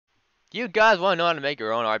You guys want to know how to make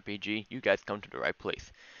your own RPG? You guys come to the right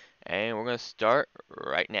place. And we're going to start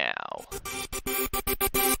right now.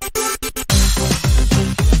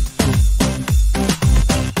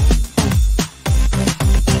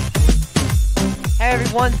 Hey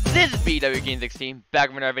everyone, this is BWGame16 back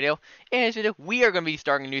with another video. In this video, we are going to be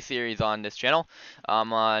starting a new series on this channel.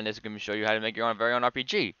 And this is going to show you how to make your very own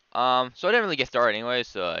RPG. So I didn't really get started anyway,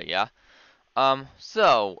 so yeah.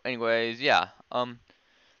 Yeah.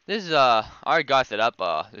 This is I already got set up.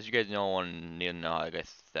 As you guys need to know how to get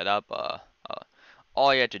set up.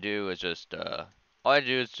 All you have to do is just all you have to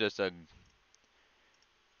do is just all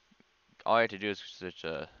you have to do is just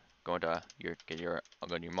go into go into your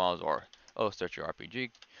models or search your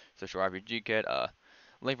RPG kit.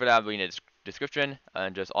 Link for that will be in the description,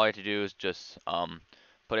 and just all you have to do is just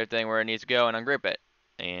put everything where it needs to go and ungroup it,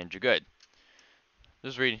 and you're good.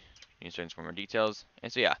 Just read instructions for more details,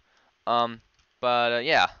 and so yeah. Um,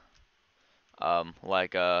 yeah. Um,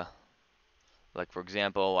 like uh, like for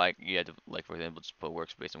example, like you had to for example just put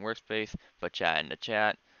workspace in workspace, put chat into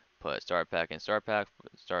chat, put start pack in start pack,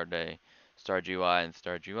 put start day, start GUI and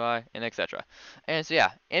start GUI, and etc. And so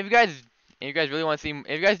yeah, and if you guys really want to see,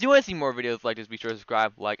 if you guys do want to see more videos like this, be sure to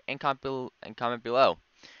subscribe, like, and comment below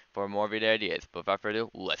for more video ideas. But without further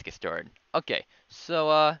ado, let's get started. Okay,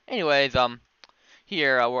 so anyways,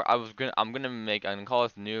 here I'm gonna call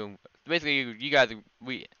this new. Basically, you guys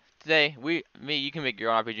you can make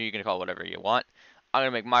your own RPG. You can call it whatever you want. I'm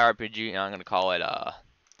gonna make my RPG, and I'm gonna call it I'm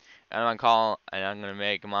gonna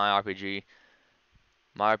make my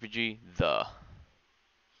RPG the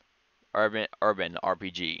urban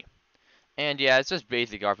RPG. And yeah, it's just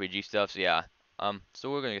basic RPG stuff. So yeah,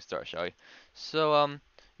 so we're gonna get started, shall we? So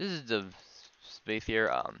this is the space here.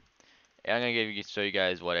 And I'm gonna show you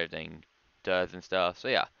guys what everything does and stuff. So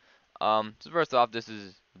yeah, so first off, this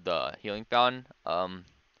is the healing fountain.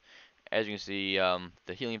 As you can see,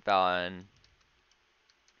 the healing fountain.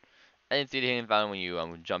 I didn't see the healing fountain when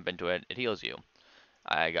you jump into it. It heals you.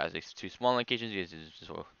 I got these two small locations.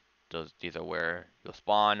 These are where you'll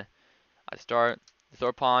spawn at the start. The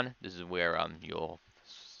sword pawn. This is where you'll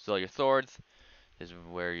sell your swords. This is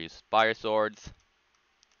where you buy your swords.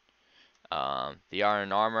 The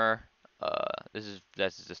iron armor. This is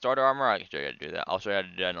the starter armor. I can show you how to do that. I'll show you how to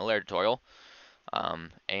do that in a later tutorial.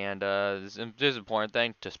 This is an important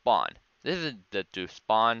thing to spawn. This is the to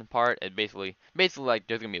spawn part. It basically like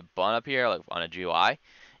there's gonna be a button up here like on a GUI,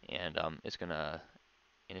 and it's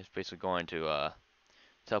basically going to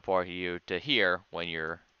teleport you to here when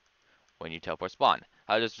you teleport spawn.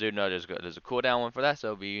 I just do know there's a cooldown one for that,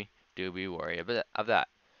 so be worried of that.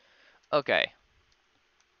 Okay,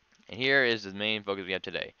 and here is the main focus we have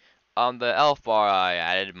today. The elf bar I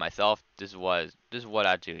added myself. This is what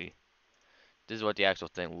the actual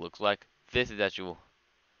thing looks like.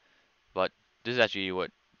 But this is actually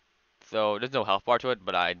what. So there's no health bar to it,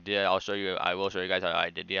 but I will show you guys how I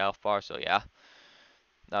did the health bar. So yeah.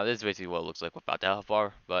 Now this is basically what it looks like without the health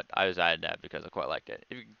bar, but I just added that because I quite liked it.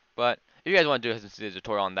 But if you guys want to do a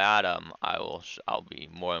tutorial on that, I'll be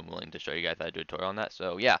more than willing to show you guys how to do a tutorial on that.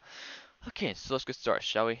 So yeah. Okay, so let's get started,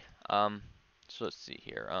 shall we? So let's see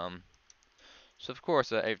here. So of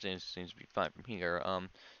course everything seems to be fine from here.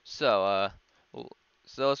 So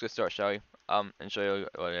so let's get started, shall we? And show you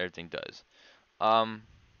what everything does. Um,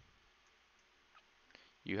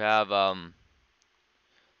 you have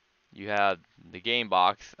the game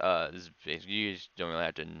box. This is basically you just don't really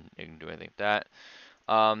have to do anything with that.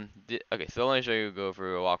 Okay, so let me show you go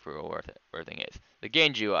through a walkthrough of where everything is. The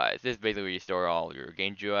game GUIs. This is basically where you store all your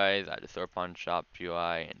game GUIs. I have the Sword Pawn Shop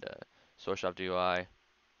GUI and the Sword Shop GUI.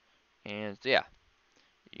 And so yeah,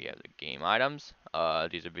 you have the game items.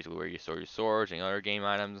 These are basically where you store your swords and other game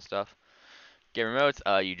items and stuff. Game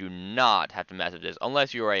remotes. You do not have to mess with this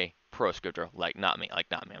unless you're a pro scripter, like not me. I'm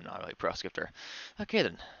not really a pro scripter. Okay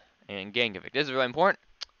then. And game config. This is really important.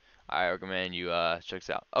 I recommend you check this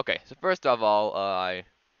out. Okay, so first of all, I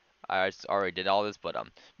just already did all this, but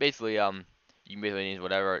basically you can basically need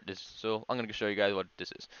whatever this. So I'm gonna show you guys what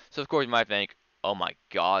this is. So of course you might think, oh my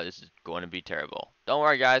god, this is going to be terrible. Don't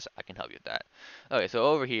worry guys, I can help you with that. Okay, so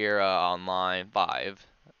over here on line 5,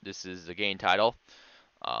 this is the game title.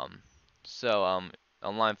 Um,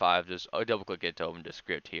 on line 5, just double click it to open the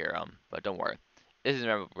script here. But don't worry, this is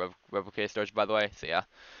replicated storage by the way. So yeah,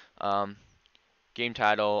 um, game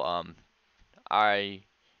title. I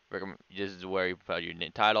recommend this is where you put your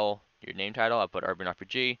name title. I put Urban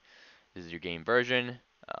RPG. This is your game version.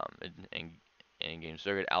 And game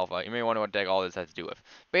circuit alpha. You may wonder what the heck all this has to do with.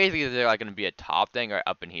 Basically, there's like gonna be a top thing right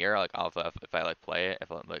up in here, like alpha. If I like play it,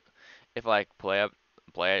 if I like play it,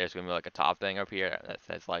 there's gonna be like a top thing up here that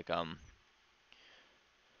says like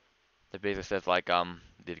that basically says like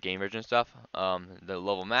the game version stuff. The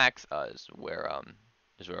level max is where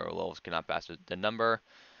levels cannot pass the number.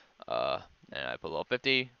 Uh, and I put level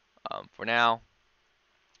 50 for now.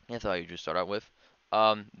 That's all you just start out with.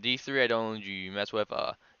 These three I don't usually mess with.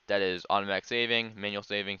 That is automatic saving, manual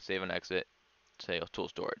saving, save on exit, save tool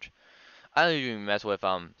storage. I don't usually mess with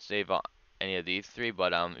save on any of these three,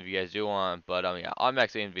 but if you guys do want, but yeah,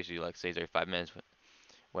 automatic saving basically like saves every 5 minutes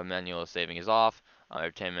when manual saving is off.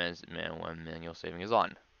 Every 10 minutes when manual saving is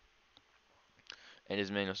on. And this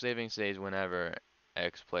manual saving saves whenever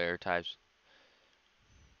X player types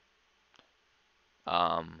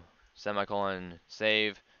um semicolon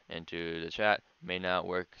save into the chat may not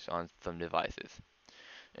work on some devices.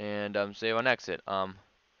 And save on exit. And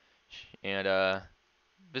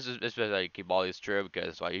this is how you keep all these true because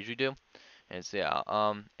that's what I usually do. And so yeah,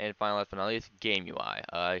 and finally, last but not least, game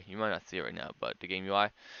UI. You might not see it right now, but the game UI.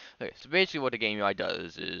 Okay, so basically what the game UI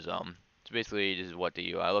does is so basically this is what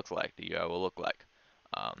the UI looks like. The UI will look like.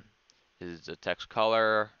 Um, this is the text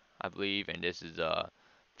color, I believe, and this is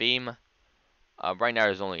theme. Right now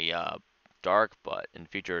there's only dark, but in the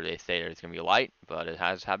future they say that it's gonna be light, but it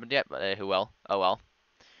hasn't happened yet. But who well, oh well.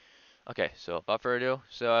 Okay, so without further ado,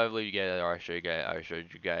 so I believe you guys, or I showed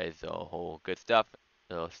you guys the whole good stuff,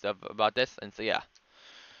 the stuff about this, and so yeah,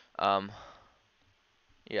 um,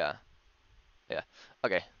 yeah, yeah,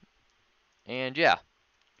 okay, and yeah,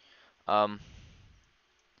 um,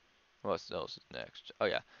 what else is next?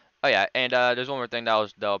 Oh yeah, and there's one more thing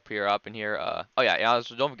that'll appear up in here. Oh yeah, yeah.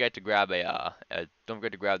 Also, don't forget to grab don't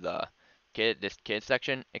forget to grab the kid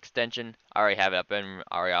section extension. I already have it up in,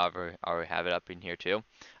 already have it up in here too.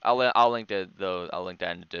 I'll link I'll link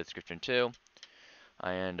that in the description too.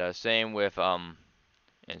 And same with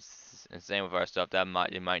and same with our stuff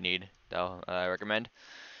that you might need that I recommend.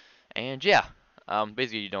 And yeah,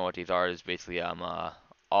 basically you know what these are. Is basically this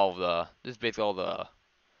is basically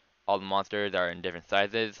all the monsters are in different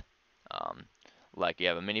sizes. Um, like you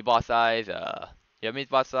have a mini boss size, you have a mini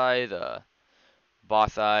boss size,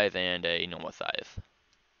 and a normal size.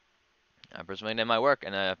 I personally think that might work,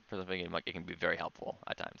 and I personally think it can be very helpful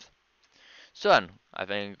at times. So then, I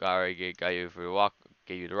think I already got you through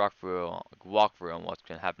gave you the walkthrough on what's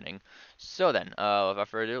been happening. So then, without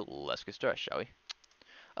further ado, let's get started, shall we?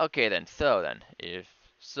 Okay then.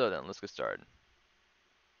 Let's get started.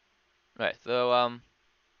 Alright. So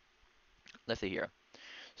let's see here.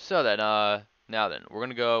 So then, now then, we're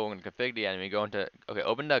gonna configure the enemy. Go into, okay,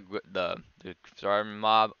 open the starter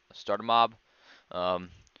mob. Um,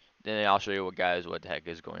 then I'll show you what the heck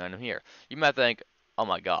is going on in here. You might think, oh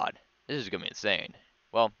my god, this is gonna be insane.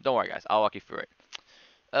 Well, don't worry guys, I'll walk you through it.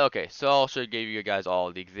 Okay, so I'll show give you guys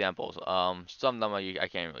all the examples. Some of them I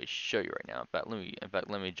can't really show you right now. But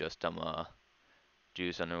let me just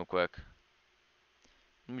do something real quick.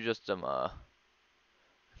 Let me just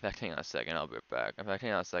in fact, hang on a second. I'll be right back. In fact,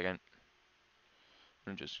 hang on a second.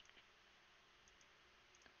 Let me just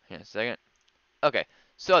hang on a second. Okay,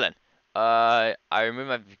 so then, I removed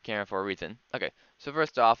my camera for a reason. Okay, so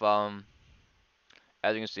first off,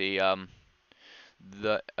 as you can see, so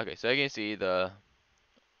as you can see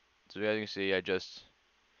as you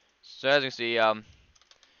can see,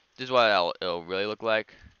 this is what it'll really look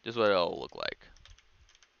like. This is what it'll look like.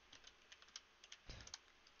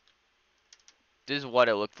 This is what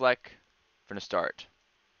it looked like from the start.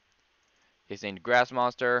 It's named Grass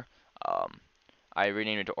Monster. Um, I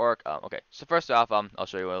renamed it to Orc. Okay, so first off, I'll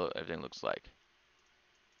show you what everything looks like.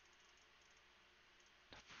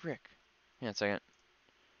 Frick. Hang on a second.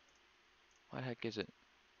 What the heck is it?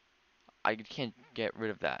 I can't get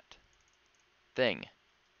rid of that thing.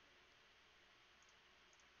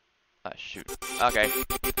 Ah, shoot. Okay.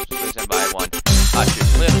 Please stand by one. Ah, shoot.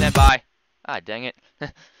 Please stand by. Ah, dang it.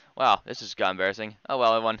 Wow, this just got embarrassing. Oh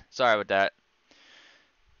well, everyone. Sorry about that.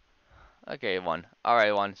 Okay, everyone. Alright,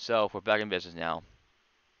 everyone. So, we're back in business now.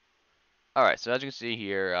 Alright, so as you can see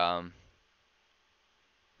here,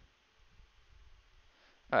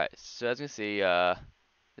 alright, so as you can see,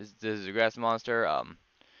 this is a grass monster.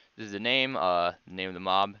 This is the name of the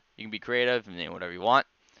mob. You can be creative and name whatever you want.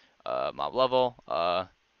 Mob level,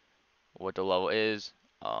 what the level is.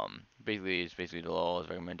 Basically, it's basically the level is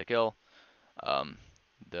recommended to kill.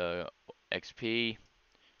 The XP,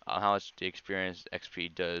 how much the experience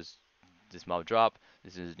XP does this mob drop.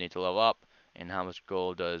 This is need to level up, and how much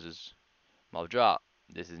gold does this mob drop.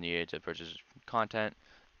 This is needed to purchase content,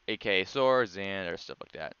 aka swords and other stuff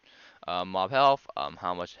like that. Mob health,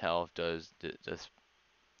 how much health does this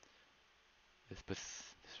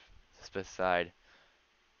specified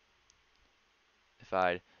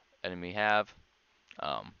enemy have?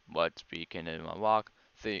 What speed can the mob walk?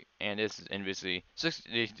 See, and this is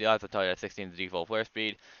basically I have to tell you that 16 is the default player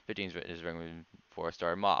speed, 15 is regular for a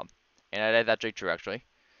starter mob, and that is actually true actually.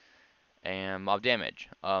 And mob damage.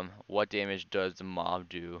 What damage does the mob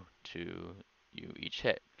do to you each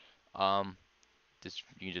hit? Um, this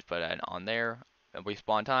you can just put that on there. And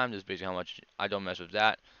respawn time is basically how much. I don't mess with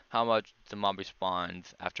that. How much the mob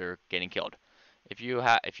respawns after getting killed. If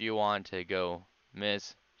you want to go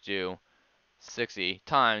miss do 60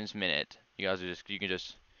 times minute, you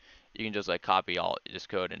can just like copy all this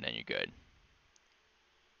code and then you're good.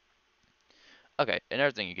 Okay,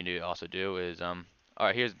 another thing you can also do is all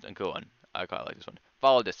right, here's a cool one. I quite like this one.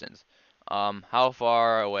 Follow distance. How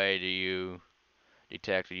far away do you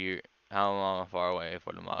detect you? How long far away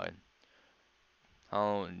for the mod?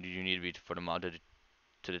 How do you need to be for the mod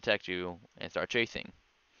to detect you and start chasing?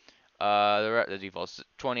 The default's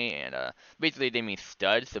 20, and basically they mean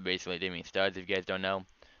studs. So basically they mean studs. If you guys don't know,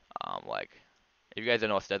 like if you guys don't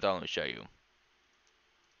know what studs are, let me show you.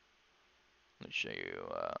 Let me show you.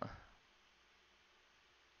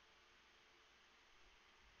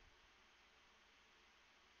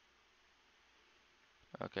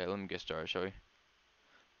 Okay, let me get started, shall we?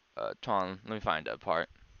 Tom, let me find that part.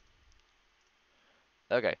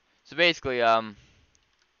 Okay, so basically, hang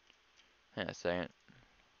on a second.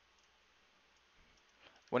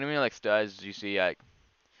 When I mean like studs, you see like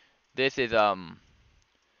this is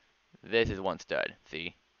this is one stud.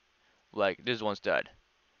 See, like this is one stud.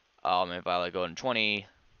 If I like go in 20,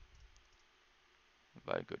 if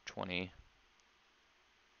I go 20,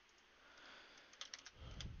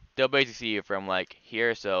 they'll basically see you from like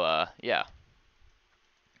here. So yeah.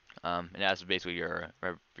 And that's basically your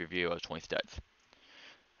review of 20 studs.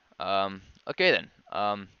 Okay then.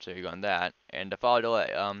 So you're on that, and the follow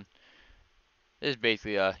delay. This is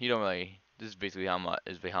basically you don't really. This is basically how much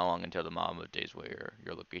is how long until the mob days where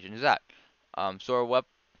your location is at. Sword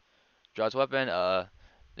draws weapon.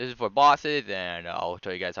 This is for bosses, and I'll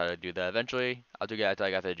tell you guys how to do that eventually. Tell you guys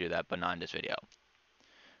how to do that, but not in this video.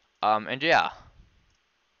 And yeah.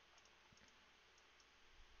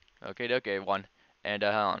 Okay, one. And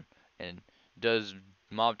hold on. And does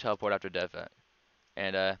mob teleport after death?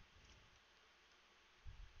 And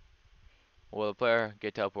will the player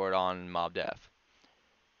get teleported on mob death?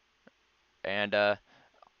 And I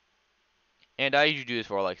usually do this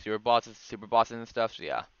for like super bosses and stuff. So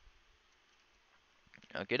yeah.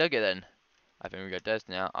 Okay, then. I think we got this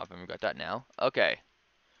now. I think we got that now. Okay.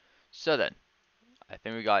 So then, I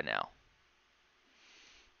think we got it now.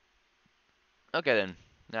 Okay then.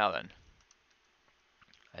 Now then,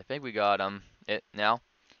 I think we got it now.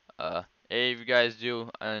 If you guys do,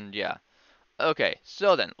 and yeah. Okay,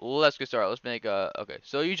 so then let's get started. Let's make okay.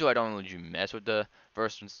 So usually I don't really mess with the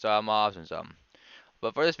first style mobs and some,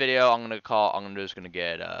 but for this video I'm just gonna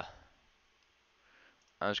get I'm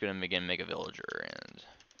just gonna again make a villager, and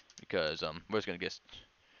because we're just gonna get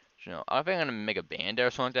I think I'm gonna make a bandit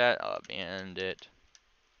or something like that. Bandit,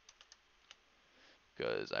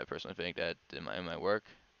 because I personally think that it might work.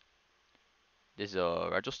 This is a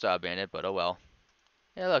retro style bandit, but oh well.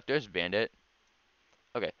 Yeah, look, there's bandit.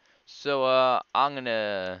 Okay, so I'm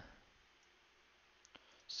gonna.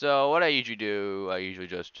 So what I usually do, I usually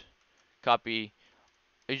just copy.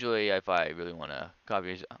 Usually, if I really wanna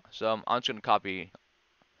copy, so I'm just gonna copy.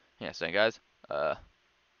 Yeah, saying guys. Uh,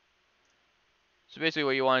 so basically,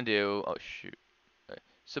 what you wanna do? Oh shoot. Okay.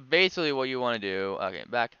 So basically, what you wanna do? Okay,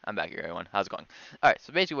 I'm back here, everyone. How's it going? All right.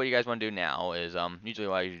 So basically, what you guys wanna do now is usually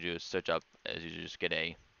what I usually do is search up, is you just get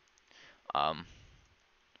a um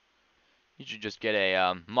you should just get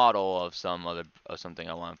a model of something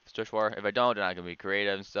I want to search for. If I don't, then I can be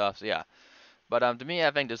creative and stuff. So yeah. But to me, I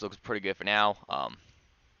think this looks pretty good for now.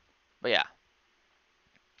 But yeah.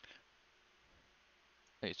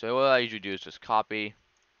 Okay, so what I usually do is just copy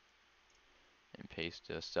and paste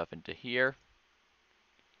this stuff into here.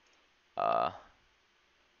 Uh,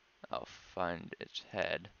 I'll find its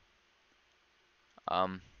head.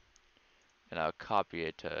 Um, and I'll copy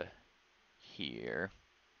it to here.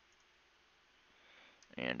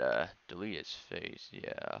 And delete its face.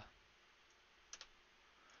 Yeah.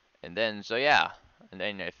 And then so yeah. And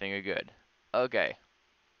then I think we're good. Okay.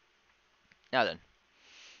 Now then.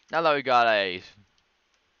 Now that we got a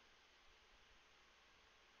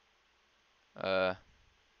uh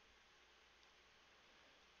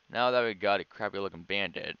now that we got a crappy looking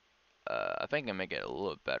bandit, I think I can make it a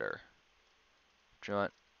little better. Do you know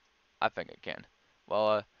what? I think I can.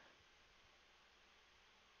 Well,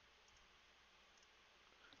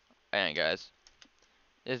 hang on, guys.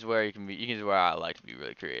 This is where this is where I like to be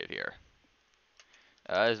really creative here.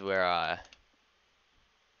 This is where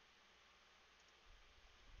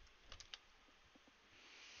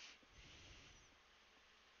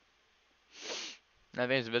I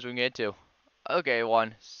think it's the best we can get to. Okay,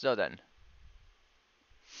 one. So then.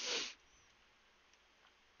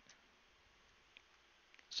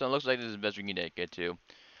 So it looks like this is the best we can get to.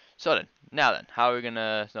 So then, now then, how are we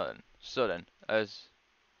gonna? So then,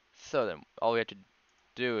 all we have to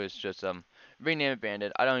do is just rename it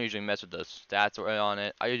Bandit. I don't usually mess with the stats on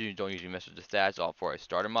it. I usually don't mess with the stats all for a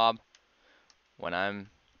starter mob when I'm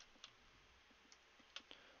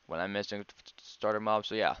missing starter mob.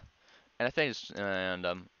 So yeah, and I think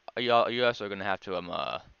you also gonna have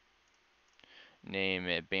to name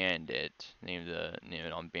it Bandit. Name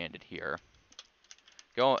it on Bandit here.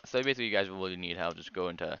 So basically, you guys will really need help. Just go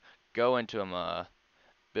into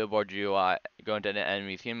Billboard GUI, go into the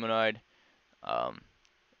enemy humanoid, um,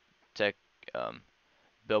 tech,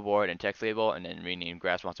 Billboard and text label, and then rename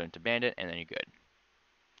Grass Monster into Bandit, and then you're good.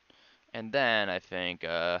 And then I think,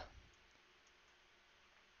 and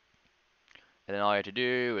then all you have to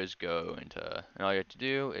do is and all you have to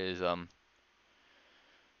do is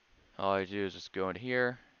all you do is just go into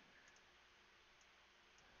here,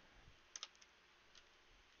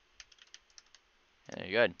 and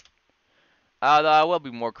you're good. I will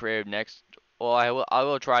be more creative next. Well, I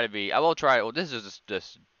will try to be. I will try. Well, this is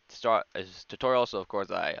just start as tutorial, so of course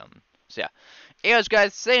So yeah. Anyways,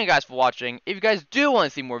 guys, thank you guys for watching. If you guys do want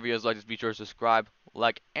to see more videos like this, be sure to subscribe,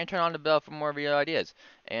 like, and turn on the bell for more video ideas.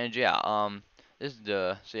 And yeah, this is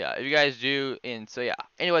so yeah, if you guys do, and so yeah.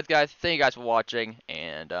 Anyways, guys, thank you guys for watching,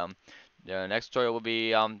 and the next tutorial will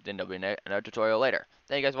be then there'll be another tutorial later.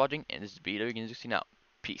 Thank you guys for watching, and this is BW16 out.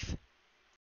 Peace.